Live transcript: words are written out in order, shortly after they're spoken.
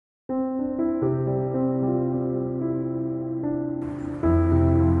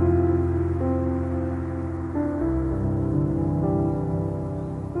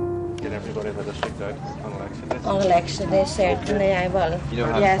On election day, certainly I will. You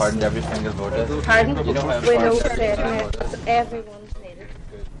know how yes. important every single vote is? Pardon? You know how we know important certainly everyone's needed.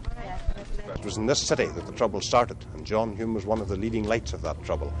 It was in this city that the trouble started, and John Hume was one of the leading lights of that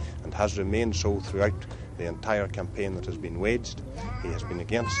trouble and has remained so throughout the entire campaign that has been waged. He has been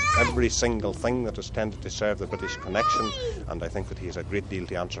against every single thing that has tended to serve the British connection, and I think that he has a great deal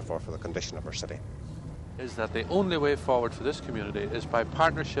to answer for the condition of our city. Is that the only way forward for this community is by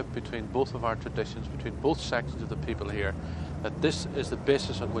partnership between both of our traditions, between both sections of the people here, that this is the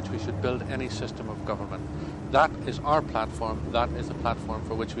basis on which we should build any system of government. That is our platform, that is the platform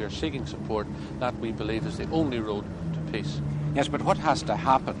for which we are seeking support, that we believe is the only road to peace. Yes, but what has to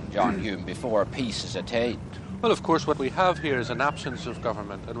happen, John Hume, before peace is attained? Well, of course, what we have here is an absence of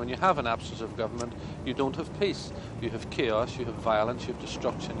government, and when you have an absence of government, you don't have peace. You have chaos, you have violence, you have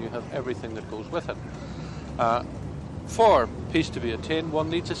destruction, you have everything that goes with it. For peace to be attained, one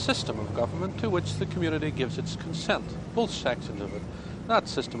needs a system of government to which the community gives its consent, both sections of it. That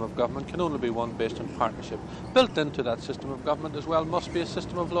system of government can only be one based on partnership. Built into that system of government as well must be a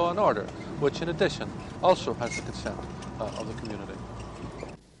system of law and order, which in addition also has the consent of the community.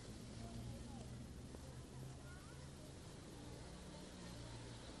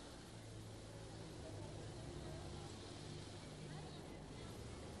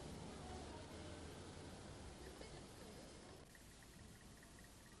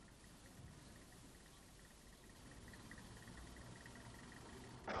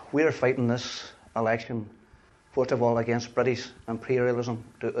 We're fighting this election, first of all, against British imperialism,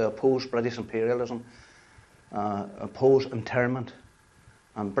 to oppose British imperialism, oppose internment,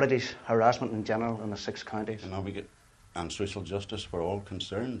 and British harassment in general in the 6 counties. And social justice for all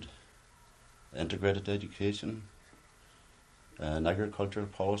concerned, integrated education, an agricultural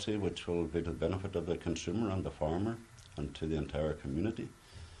policy which will be to the benefit of the consumer and the farmer and to the entire community.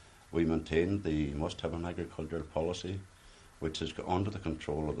 We maintain the must have an agricultural policy which is under the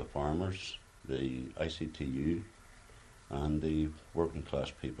control of the farmers, the ICTU, and the working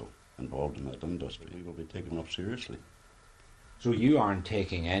class people involved in that industry. We will be taken up seriously. So you aren't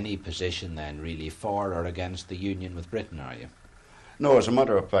taking any position then really for or against the union with Britain, are you? No, as a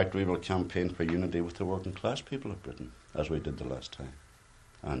matter of fact, we will campaign for unity with the working class people of Britain, as we did the last time.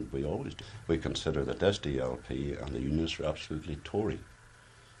 And we always do. We consider that SDLP and the unions are absolutely Tory,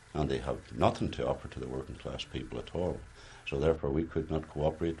 and they have nothing to offer to the working class people at all. So therefore we could not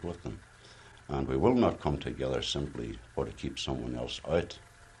cooperate with them. And we will not come together simply for to keep someone else out.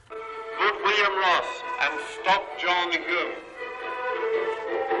 Vote William Ross and stop John Hume.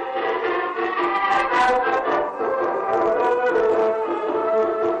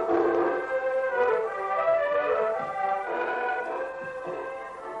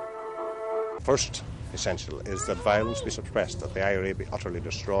 First essential is that violence be suppressed, that the IRA be utterly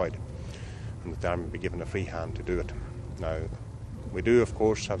destroyed, and that the army be given a free hand to do it. Now, we do, of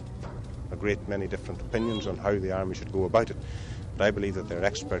course, have a great many different opinions on how the army should go about it, but I believe that they're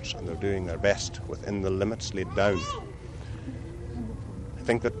experts and they're doing their best within the limits laid down. I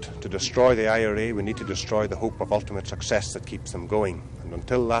think that to destroy the IRA, we need to destroy the hope of ultimate success that keeps them going, and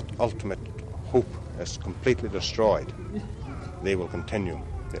until that ultimate hope is completely destroyed, they will continue.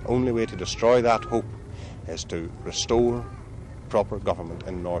 The only way to destroy that hope is to restore proper government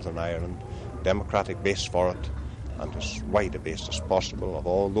in Northern Ireland, democratic base for it, and as wide a base as possible of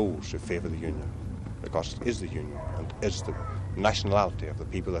all those who favour the Union, because it is the Union and is the nationality of the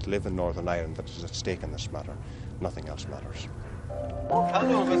people that live in Northern Ireland that is at stake in this matter. Nothing else matters.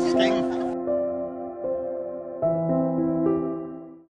 Hello, Miss King.